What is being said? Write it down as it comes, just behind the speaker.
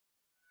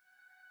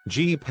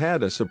Jeep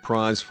had a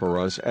surprise for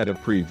us at a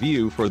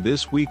preview for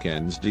this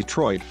weekend's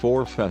Detroit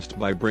 4Fest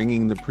by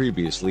bringing the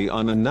previously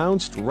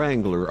unannounced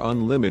Wrangler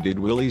Unlimited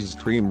Willys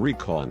Xtreme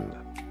Recon.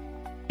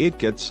 It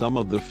gets some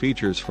of the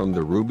features from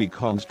the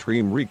Rubicon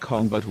Xtreme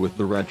Recon but with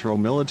the retro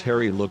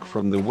military look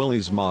from the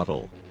Willys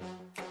model.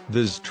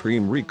 The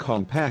Xtreme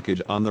Recon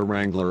package on the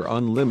Wrangler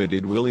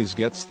Unlimited Willys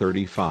gets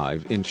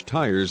 35-inch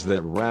tires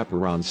that wrap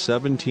around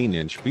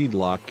 17-inch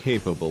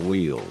beadlock-capable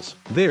wheels.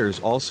 There's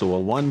also a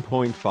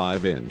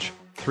 1.5-inch,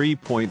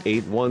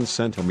 3.81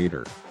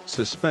 cm,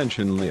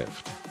 suspension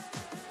lift.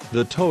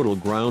 The total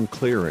ground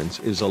clearance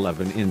is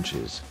 11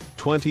 inches,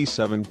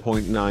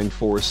 27.94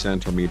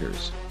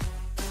 cm.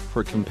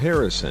 For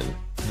comparison,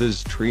 the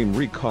Xtreme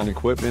Recon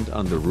equipment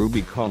on the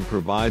Rubicon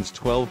provides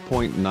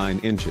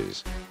 12.9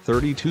 inches,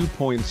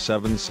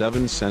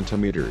 32.77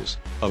 cm,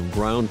 of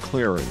ground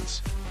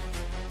clearance.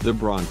 The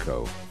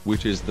Bronco,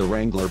 which is the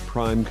Wrangler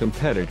prime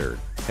competitor,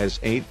 has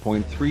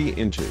 8.3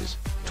 inches,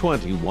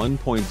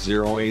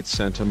 21.08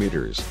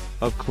 cm,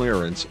 of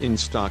clearance in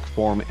stock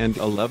form and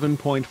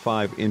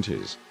 11.5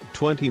 inches,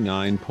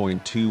 29.21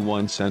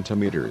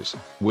 cm,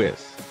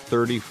 with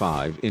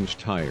 35-inch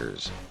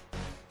tires.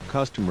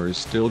 Customers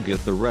still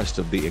get the rest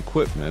of the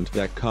equipment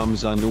that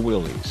comes on the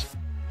Willys.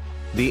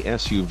 The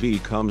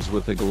SUV comes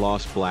with a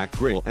gloss black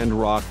grille and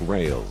rock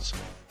rails.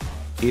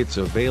 It's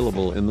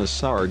available in the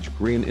Sarge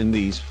green in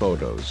these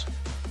photos.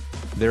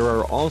 There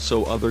are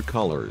also other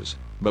colors,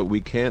 but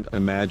we can't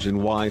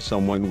imagine why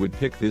someone would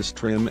pick this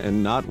trim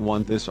and not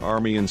want this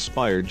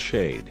army-inspired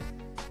shade.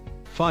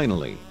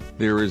 Finally,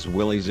 there is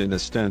Willys in a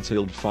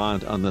stenciled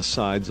font on the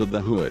sides of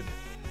the hood.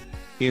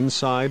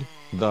 Inside,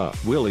 the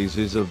Willys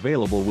is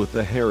available with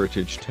the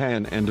heritage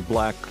tan and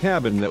black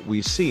cabin that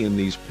we see in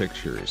these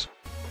pictures.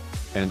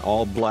 An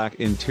all-black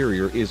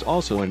interior is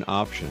also an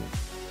option.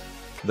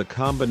 The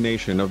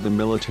combination of the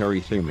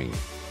military theming,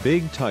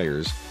 big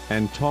tires,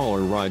 and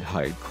taller ride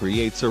height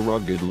creates a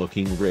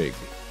rugged-looking rig.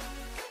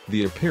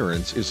 The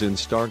appearance is in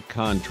stark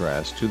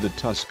contrast to the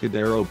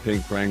Tuscadero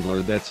pink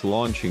Wrangler that's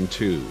launching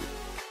too.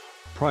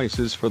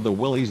 Prices for the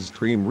Willys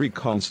Xtreme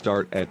Recon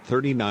start at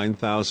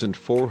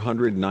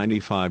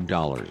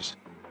 $39,495.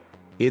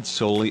 It's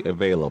solely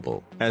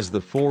available as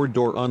the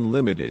 4-door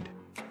Unlimited.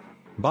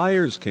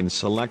 Buyers can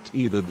select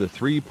either the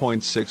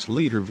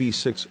 3.6-liter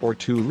V6 or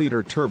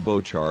 2-liter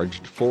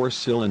turbocharged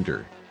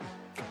 4-cylinder.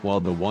 While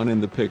the one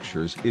in the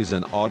pictures is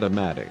an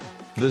automatic,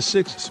 the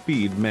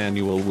 6-speed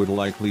manual would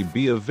likely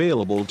be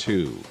available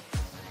too.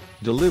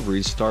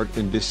 Deliveries start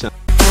in December.